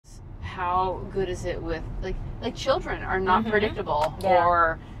how good is it with like children are not predictable,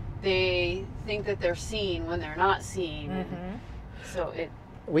 or they think that they're seen when they're not seen. So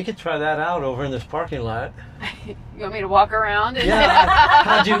we could try that out over in this parking lot. You want me to walk around? Yeah.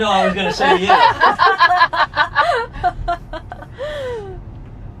 How'd you know I was going to say yes?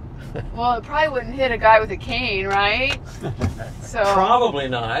 Well, it probably wouldn't hit a guy with a cane, right? So Probably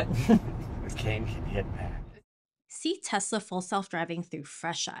not. The cane can hit back. See Tesla full self-driving through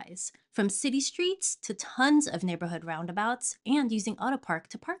fresh eyes, from city streets to tons of neighborhood roundabouts, and using Autopark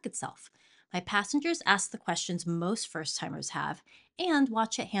to park itself. My passengers ask the questions most first-timers have, and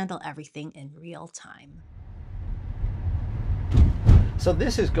watch it handle everything in real time. So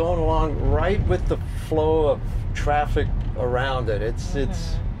this is going along right with the flow of traffic around it. It's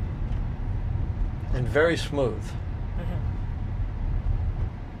and very smooth.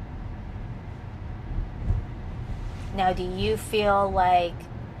 Now, do you feel like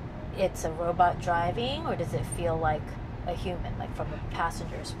it's a robot driving, or does it feel like a human, like from a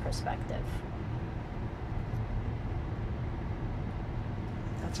passenger's perspective?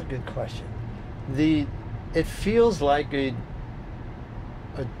 That's a good question. It feels like a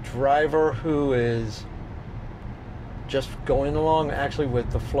driver who is just going along actually with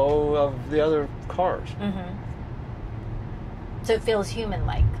the flow of the other cars. So it feels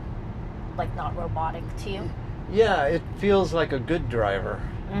human-like, like not robotic to you? Yeah, it feels like a good driver.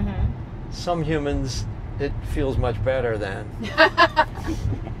 Some humans, it feels much better than.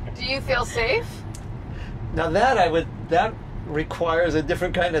 do you feel safe? Now that requires a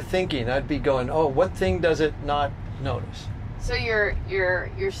different kind of thinking. I'd be going, oh, what thing does it not notice? So you're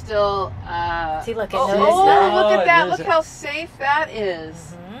still. See, look, it oh, noticed oh, that. look at that! It Look is- how safe that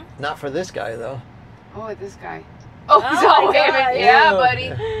is. Not for this guy though. Oh, at this guy. Oh, he's Oh all my waving. God. Yeah, Whoa.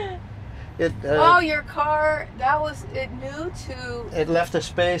 buddy. Oh, Your car. It knew to. it left a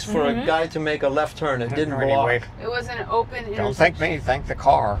space for a guy to make a left turn. It didn't block. Anyway, It was an open. don't thank me, thank the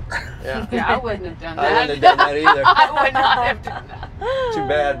car. Yeah. Yeah, I wouldn't have done I that. wouldn't have done that either. I would not have done that. Too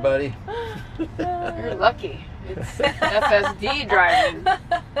bad, buddy. You're lucky. It's FSD driving.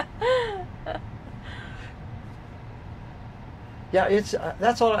 Yeah, it's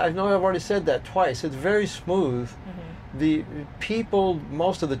that's all. I know I've already said that twice. It's very smooth. The people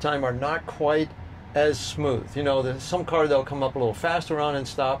most of the time are not quite as smooth. You know, there's some car they'll come up a little faster on and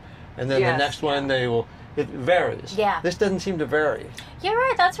stop, and then Yes, the next one yeah. they will. It varies. Yeah. This doesn't seem to vary. You're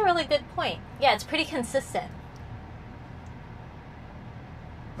right, that's a really good point. Yeah, it's pretty consistent.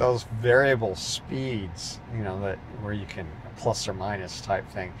 Those variable speeds, that where you can plus or minus type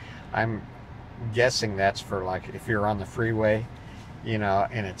thing. I'm guessing that's for like if you're on the freeway,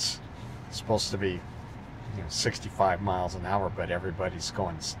 and it's supposed to be 65 miles an hour, but everybody's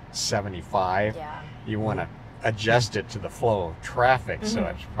going 75. Yeah. You want to adjust it to the flow of traffic, so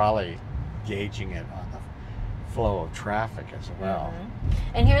it's probably gauging it on the flow of traffic as well.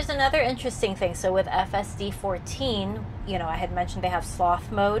 And here's another interesting thing. So with FSD 14, I had mentioned they have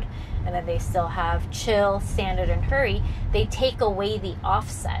sloth mode, and then they still have chill, standard, and hurry. They take away the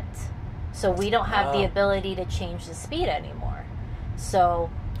offset. So we don't have the ability to change the speed anymore. So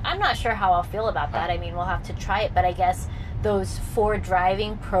I'm not sure how I'll feel about that. I mean, we'll have to try it, but I guess those 4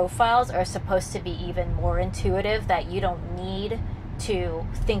 driving profiles are supposed to be even more intuitive, that you don't need to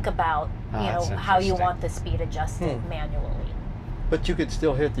think about, that's how you interesting. want the speed adjusted manually. But you could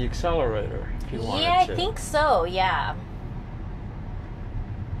still hit the accelerator if you wanted Yeah, to. I think so, yeah.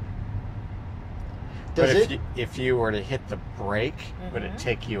 Does But it? if you were to hit the brake, would it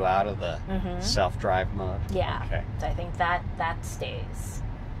take you out of the self-drive mode? Yeah. Okay. So I think that stays.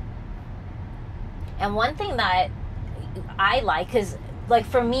 And one thing that I like is, like,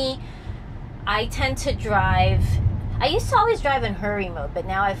 for me, I tend to drive. I used to always drive in hurry mode, but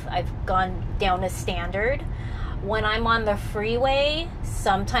now I've gone down to standard. When I'm on the freeway,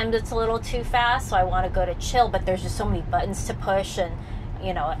 sometimes it's a little too fast, so I want to go to chill, but there's just so many buttons to push, and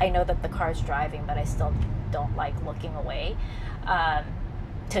I know that the car's driving, but I still don't like looking away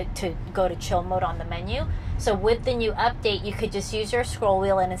to go to chill mode on the menu. So with the new update, you could just use your scroll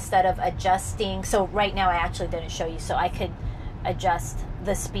wheel, and instead of adjusting, so right now I actually didn't show you, so I could adjust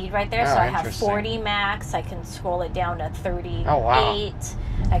the speed right there. Oh, So I have interesting. 40 max, I can scroll it down to 38, Oh, wow.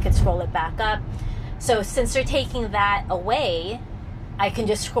 I could scroll it back up. So since they're taking that away, I can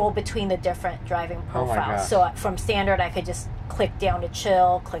just scroll between the different driving Oh my profiles. gosh. So from standard, I could just click down to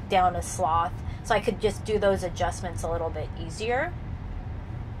chill, click down to sloth. So I could just do those adjustments a little bit easier.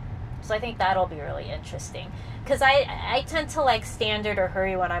 So I think that'll be really interesting. Because I tend to like standard or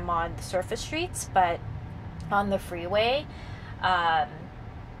hurry when I'm on the surface streets, but on the freeway, I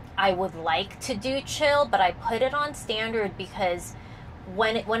would like to do chill, but I put it on standard because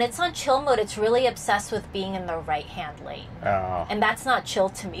when it's on chill mode, it's really obsessed with being in the right-hand lane. Oh. And that's not chill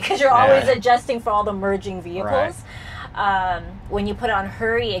to me because you're always adjusting for all the merging vehicles. Right. When you put it on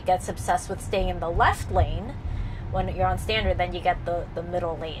hurry, it gets obsessed with staying in the left lane. When you're on standard, then you get the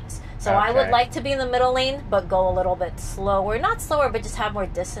middle lanes. So I would like to be in the middle lane, but go a little bit slower. Not slower, but just have more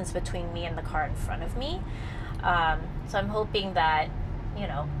distance between me and the car in front of me. So I'm hoping that, you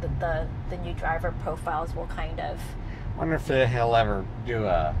know, the new driver profiles will kind of... I wonder if he'll ever do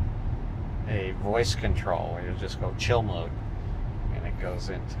a voice control where you just go chill mode and it goes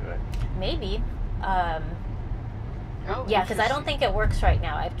into it. Maybe. Yeah, because I don't think it works right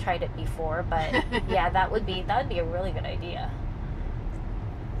now. I've tried it before, but yeah, that would be a really good idea.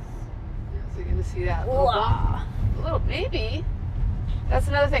 So you're gonna see that little bump? A little, maybe. That's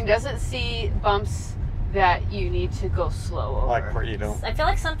another thing. Doesn't see bumps that you need to go slow over. Like where you don't. I feel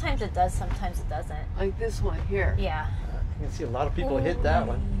like sometimes it does, sometimes it doesn't. Like this one here. Yeah. You can see a lot of people hit that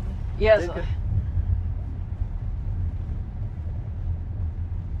one. Yes.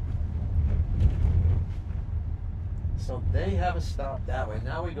 So they have a stop that way.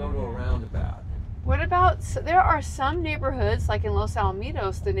 Now we go to a roundabout. What about, so there are some neighborhoods, like in Los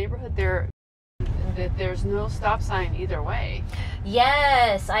Alamitos, the neighborhood there, that there's no stop sign either way.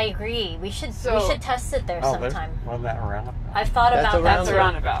 Yes, I agree. We should test it there sometime. Wasn't that a roundabout? I've thought about that. That's a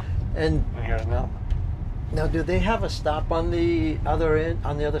roundabout. And Here's another. now, do they have a stop on the other end,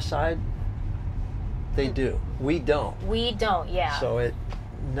 on the other side? They do. We don't. We don't, yeah. So it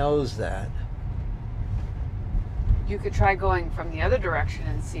knows that. You could try going from the other direction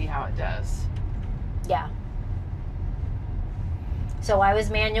and see how it does. Yeah. So I was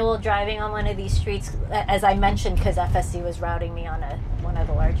manual driving on one of these streets, as I mentioned, because FSD was routing me on one of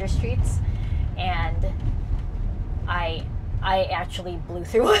the larger streets, and I actually blew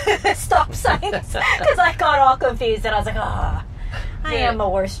through stop signs because I got all confused, and I was like, I am a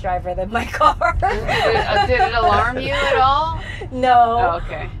worse driver than my car. Did it alarm you at all? No. Oh,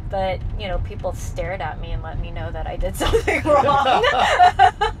 okay. But, you know, people stared at me and let me know that I did something wrong.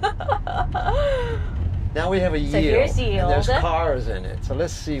 Now we have a yield. So here's yield. And there's cars in it. So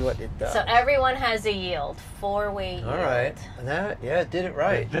let's see what it does. So everyone has a yield. 4-way yield. All right. And it did it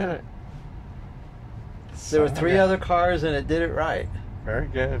right. It did it. There were 3 other cars and it did it right. Very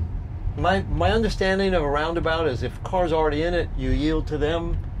good. My understanding of a roundabout is if a car's already in it, you yield to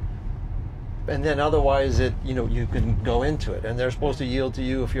them, and then otherwise you can go into it, and they're supposed to yield to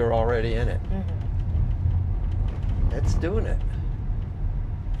you if you're already in it. Mm-hmm. It's doing it.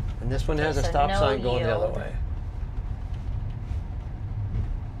 And this one has a stop sign going the other way.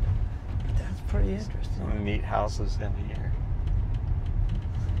 That's pretty interesting. Some neat houses in here.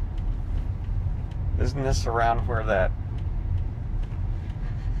 Isn't this around where the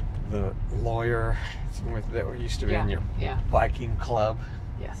lawyer that used to be in your biking club?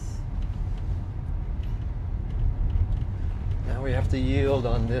 Yes. Now we have to yield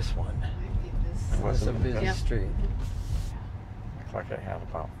on this one. It's a busy street. Looks like they have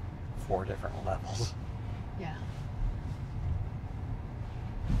about 4 different levels. Yeah.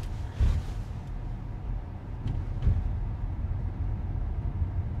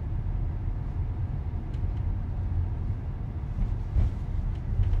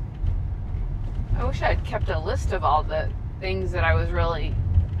 I wish I'd kept a list of all the things that I was really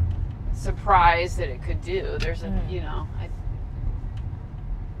surprised that it could do. There's a,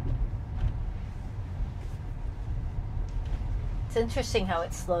 It's interesting how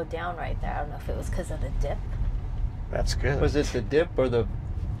it slowed down right there. I don't know if it was because of the dip. That's good. Was it the dip or the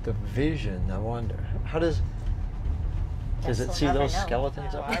vision? I wonder. How does it see those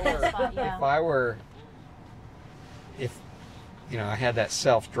skeletons up there? If I had that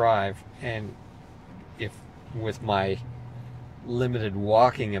self-drive, and if with my limited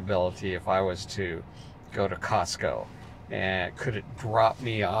walking ability, if I was to go to Costco, and could it drop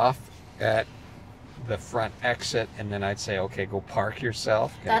me off at the front exit, and then I'd say, okay, go park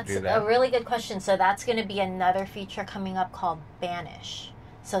yourself? That's a really good question. So that's going to be another feature coming up called Banish.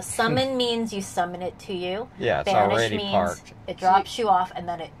 So summon means you summon it to you. Yeah, it's Banish already means parked. It drops you off and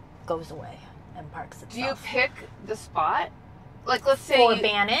then it goes away and parks itself. Do you pick the spot? Like, let's say for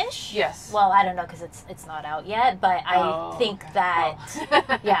Banish? Yes. Well, I don't know because it's not out yet, but I think that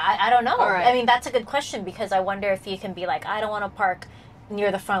I don't know. Right. I mean, that's a good question because I wonder if you can be like, I don't want to park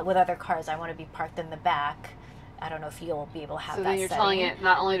near the front with other cars. I want to be parked in the back. I don't know if you'll be able to have that. So then you're setting. telling it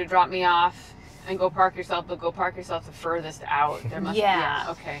not only to drop me off and go park yourself, but go park yourself the furthest out. There must be,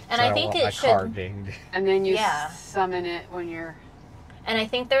 okay. And So I think want it my should. car dinged. And then you summon it when you're. And I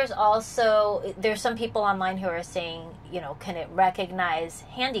think there's some people online who are saying, can it recognize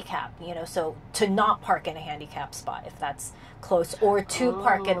handicap, so to not park in a handicap spot if that's close, or to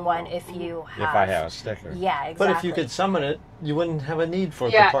park in one if you have. If I have a sticker. Yeah, exactly. But if you could summon it, you wouldn't have a need for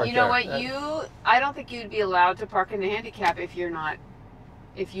it to park there. You know what? I don't think you'd be allowed to park in the handicap if you're not,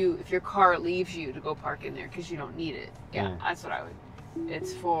 if your car leaves you to go park in there because you don't need it. Yeah, that's what I would.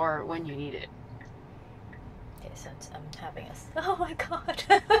 It's for when you need it. Okay, so I'm having oh my god.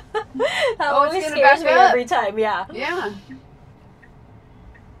 That always it's scares gonna me back up. every time, yeah. Yeah.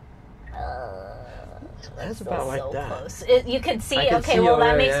 That's Still about like so that. close. You can see. I can Okay, see well over that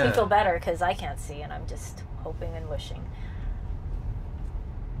there, makes me yeah. feel better because I can't see, and I'm just hoping and wishing.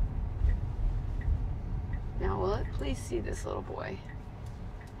 Now, will it please see this little boy?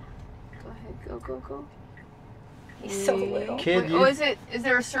 Go ahead, go. He's so little. Kid, Wait, is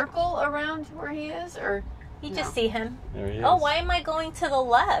there a circle around where he is, or? You No. just see him. There he is. Oh, why am I going to the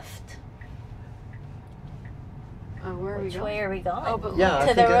left? Where are we Which going? way are we going? Oh, but Yeah, I to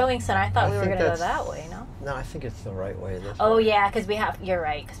the think rowing center. I thought we were think going to go that's- that way, no? No, I think it's the right way. This Oh, way. yeah, because you're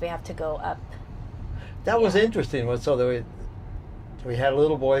right, because we have to go up. That was interesting. So that we had a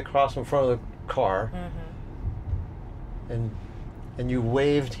little boy cross in front of the car, Mm-hmm. and you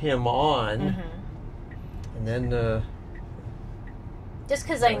waved him on, Mm-hmm. and then Just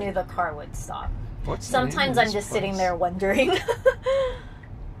because I knew the car would stop. What's the name of Sometimes I'm this just sitting place? there wondering.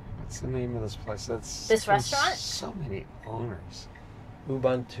 What's the name of this place? That's This there's restaurant? So many owners.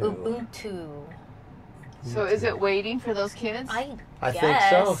 Ubuntu. Ubuntu. So is it waiting for those kids? I I guess. think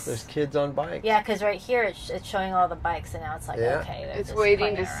so. There's kids on bikes. Yeah, because right here it's showing all the bikes, and now it's like, Yeah. okay. they're It's just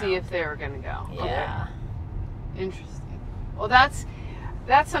waiting to playing see around. if they were going to go. Yeah. Okay. Interesting. Well, that's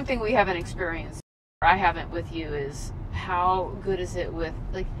something we haven't experienced. I haven't with you. Is how good is it with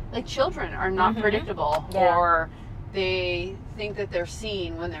like children are not Mhm. predictable, Yeah. or they think that they're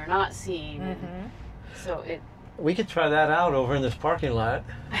seen when they're not seen. Mm-hmm. So it. We could try that out over in this parking lot.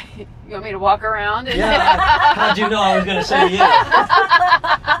 You want me to walk around? And Yeah. How'd you know I was going to say yeah?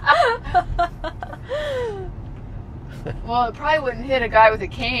 Well, it probably wouldn't hit a guy with a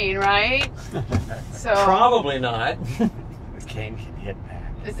cane, right? So Probably not. The cane can hit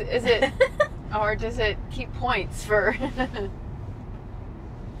back. is it, or does it keep points for?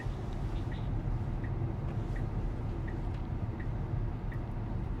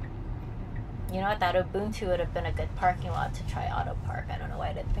 You know what? That Ubuntu would have been a good parking lot to try Autopark. I don't know why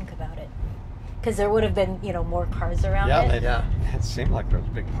I didn't think about it. Because there would have been, more cars around it. Yeah. It seemed like there was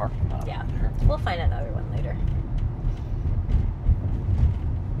a big parking lot Yeah. there. We'll find another one later.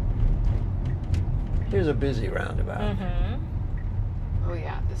 Here's a busy roundabout. Mm-hmm. Oh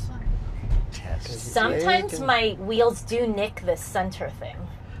yeah, this one. Test. Sometimes can- my wheels do nick the center thing.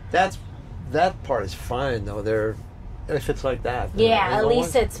 That part is fine though. If it's like that. Yeah, you at know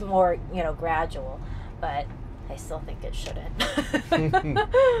least what? it's more, gradual. But I still think it shouldn't.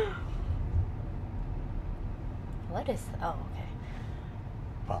 What is... Oh, okay.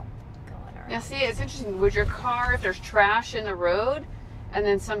 Well, Going around. Now see, it's interesting. Would your car, if there's trash in the road, and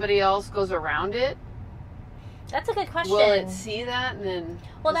then somebody else goes around it, That's a good question. will it see that and then?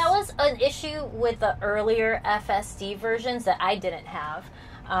 Well, that was an issue with the earlier FSD versions that I didn't have.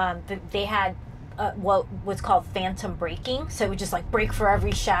 They had what was called phantom braking, so it would just brake for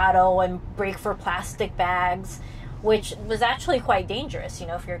every shadow and brake for plastic bags, which was actually quite dangerous.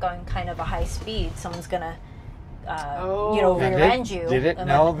 If you're going kind of a high speed, someone's gonna, rear end you. Did it and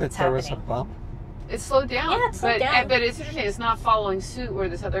know it's that there was a happening. bump? It slowed down. Yeah, it slowed down. But it's interesting. It's not following suit where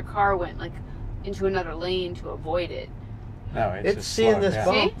this other car went into another lane to avoid it. No, It's just seeing slowed this down.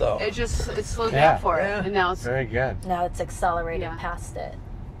 bump. See, though. it slowed Yeah. down for it, Yeah. and now it's Very good. Now it's accelerated Yeah. past it.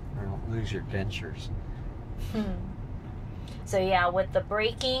 Don't lose your dentures. So yeah, with the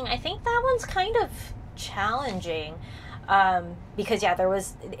braking, I think that one's kind of challenging because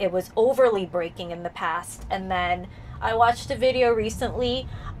it was overly braking in the past, and then I watched a video recently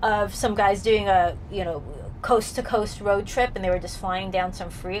of some guys doing a coast to coast road trip, and they were just flying down some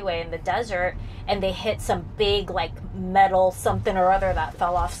freeway in the desert, and they hit some big metal something or other that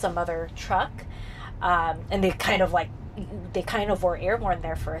fell off some other truck, and they kind of were airborne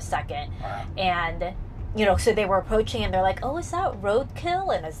there for a second. Wow. And so they were approaching, and they're like, "Oh, is that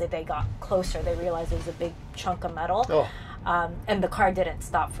roadkill?" And as they got closer, they realized it was a big chunk of metal. Oh. And the car didn't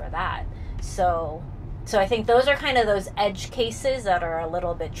stop for that. So I think those are kind of those edge cases that are a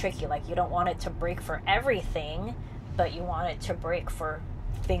little bit tricky. You don't want it to brake for everything, but you want it to brake for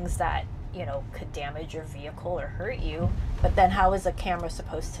things that could damage your vehicle or hurt you. But then how is a camera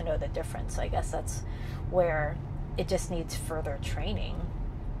supposed to know the difference? I guess that's where it just needs further training.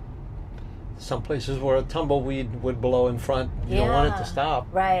 some places where a tumbleweed would blow in front. You don't want it to stop.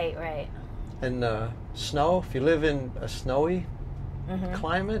 Right, right. And snow, if you live in a snowy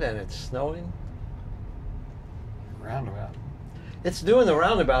climate and it's snowing. Roundabout. It's doing the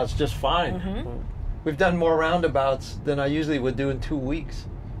roundabouts just fine. We've done more roundabouts than I usually would do in 2 weeks.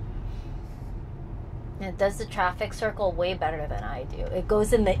 And it does the traffic circle way better than I do. It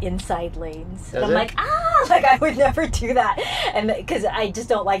goes in the inside lanes. And I'm it? like, like I would never do that. And because I just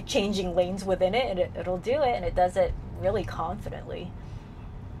don't like changing lanes within it, and it'll do it, and it does it really confidently.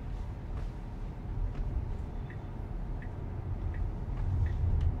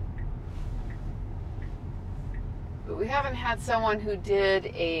 But we haven't had someone who did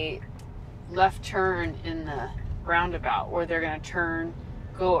a left turn in the roundabout where they're going to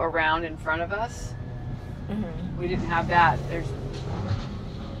go around in front of us. We didn't have that.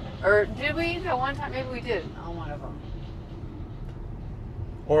 Or did we? That one time? Maybe we did on one of them.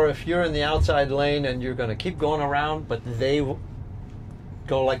 Or if you're in the outside lane and you're going to keep going around, but they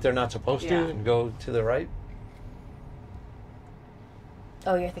go like they're not supposed to and go to the right.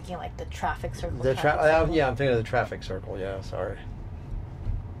 Oh, you're thinking like the traffic circle. Yeah, I'm thinking of the traffic circle. Yeah, sorry.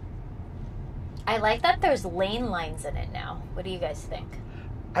 I like that there's lane lines in it now. What do you guys think?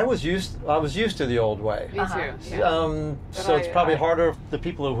 I was used to the old way. Me too. Yeah. So it's probably harder for the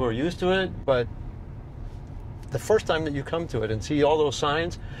people who are used to it, but the first time that you come to it and see all those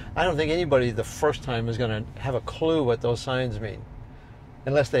signs, I don't think anybody the first time is going to have a clue what those signs mean,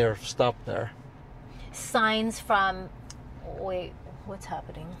 unless they are stopped there. Signs from, wait, what's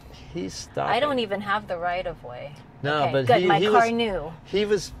happening? He's stopping. I don't even have the right of way. No, okay, but good. My car knew. She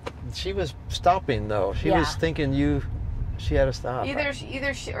was stopping though. She was thinking she had to stop. Either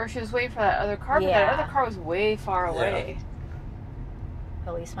she was waiting for that other car, but that other car was way far away.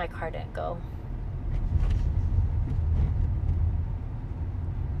 At least my car didn't go.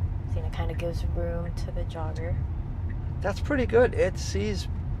 See, it kind of gives room to the jogger. That's pretty good. It sees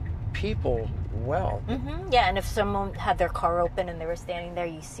people well. Yeah, and if someone had their car open and they were standing there,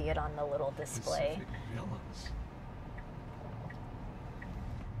 you see it on the little display.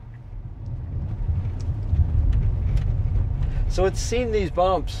 So it's seen these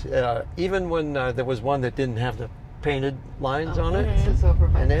bumps, even when there was one that didn't have the painted lines on it, It's over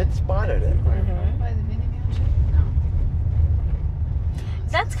by and it spotted it. by the mini mansion? No.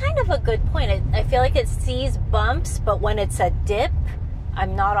 That's kind of a good point. I feel like it sees bumps, but when it's a dip,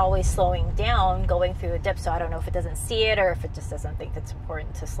 I'm not always slowing down going through the dip, so I don't know if it doesn't see it or if it just doesn't think it's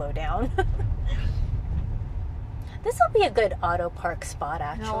important to slow down. This will be a good Autopark spot,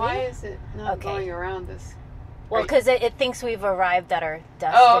 actually. Now, why is it not going around this? Well, because it thinks we've arrived at our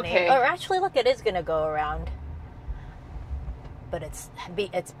destination. Oh, okay. Or actually, look, it is going to go around. But it's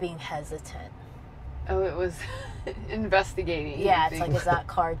being hesitant. Oh, it was investigating. Yeah, it's like, is that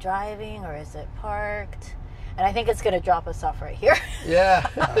car driving or is it parked? And I think it's going to drop us off right here. Yeah.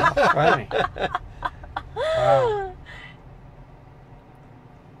 Funny. Wow.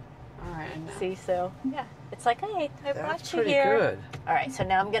 All right. See, so, yeah. It's like, hey, I brought That's you pretty here. good. All right, so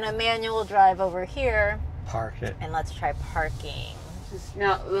now I'm going to manual drive over here. Park it. And let's try parking.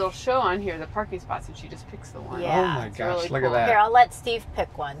 Now, it'll show on here the parking spots, and she just picks the one. Yeah. Oh my It's gosh, really look cool. at that. Here, I'll let Steve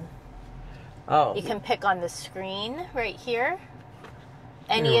pick one. Oh. You can pick on the screen right here.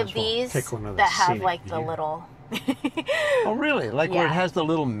 Any May of as well these pick one of the that have scenic like the view. little... Oh, really? Like where it Yeah. has the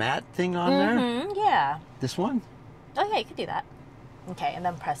little mat thing on there? Yeah. This one? Oh, yeah, you could do that. Okay, and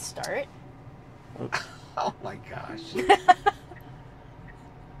then press start. Oh my gosh.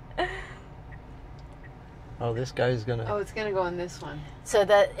 Oh, this guy's gonna. Oh, it's going to go in this one. So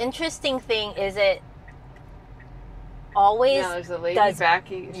the interesting thing is it always Now, there's a lady does...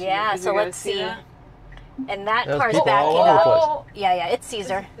 backing. Yeah, Is so it gonna let's see. that? And that There's car's people backing all over the up. place. Yeah, it sees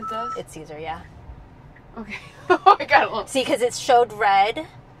her. It does? It sees her, yeah. Okay. Oh, I got it. See, because it showed red.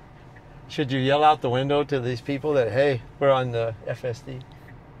 Should you yell out the window to these people that, hey, we're on the FSD?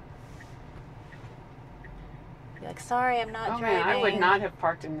 You're like, sorry, I'm not Oh, driving. man, I would not have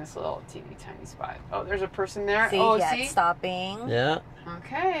parked in this little teeny tiny spot. Oh, there's a person there. See, oh, yeah, see? it's stopping. Yeah.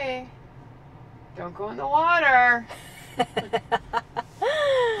 Okay. Don't go in the water.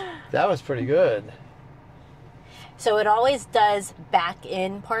 That was pretty good. So it always does back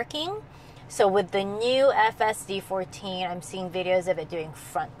in parking. So with the new FSD 14, I'm seeing videos of it doing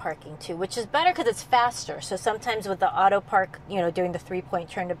front parking too, which is better because it's faster. So sometimes with the Autopark, doing the 3-point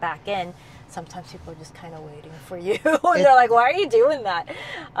turn to back in, sometimes people are just kind of waiting for you. And they're like, why are you doing that?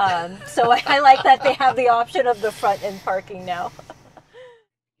 So I like that they have the option of the front end parking now.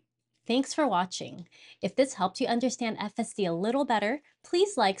 Thanks for watching. If this helped you understand FSD a little better,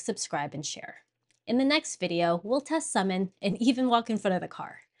 please like, subscribe, and share. In the next video, we'll test summon and even walk in front of the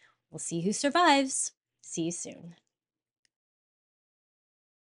car. We'll see who survives. See you soon.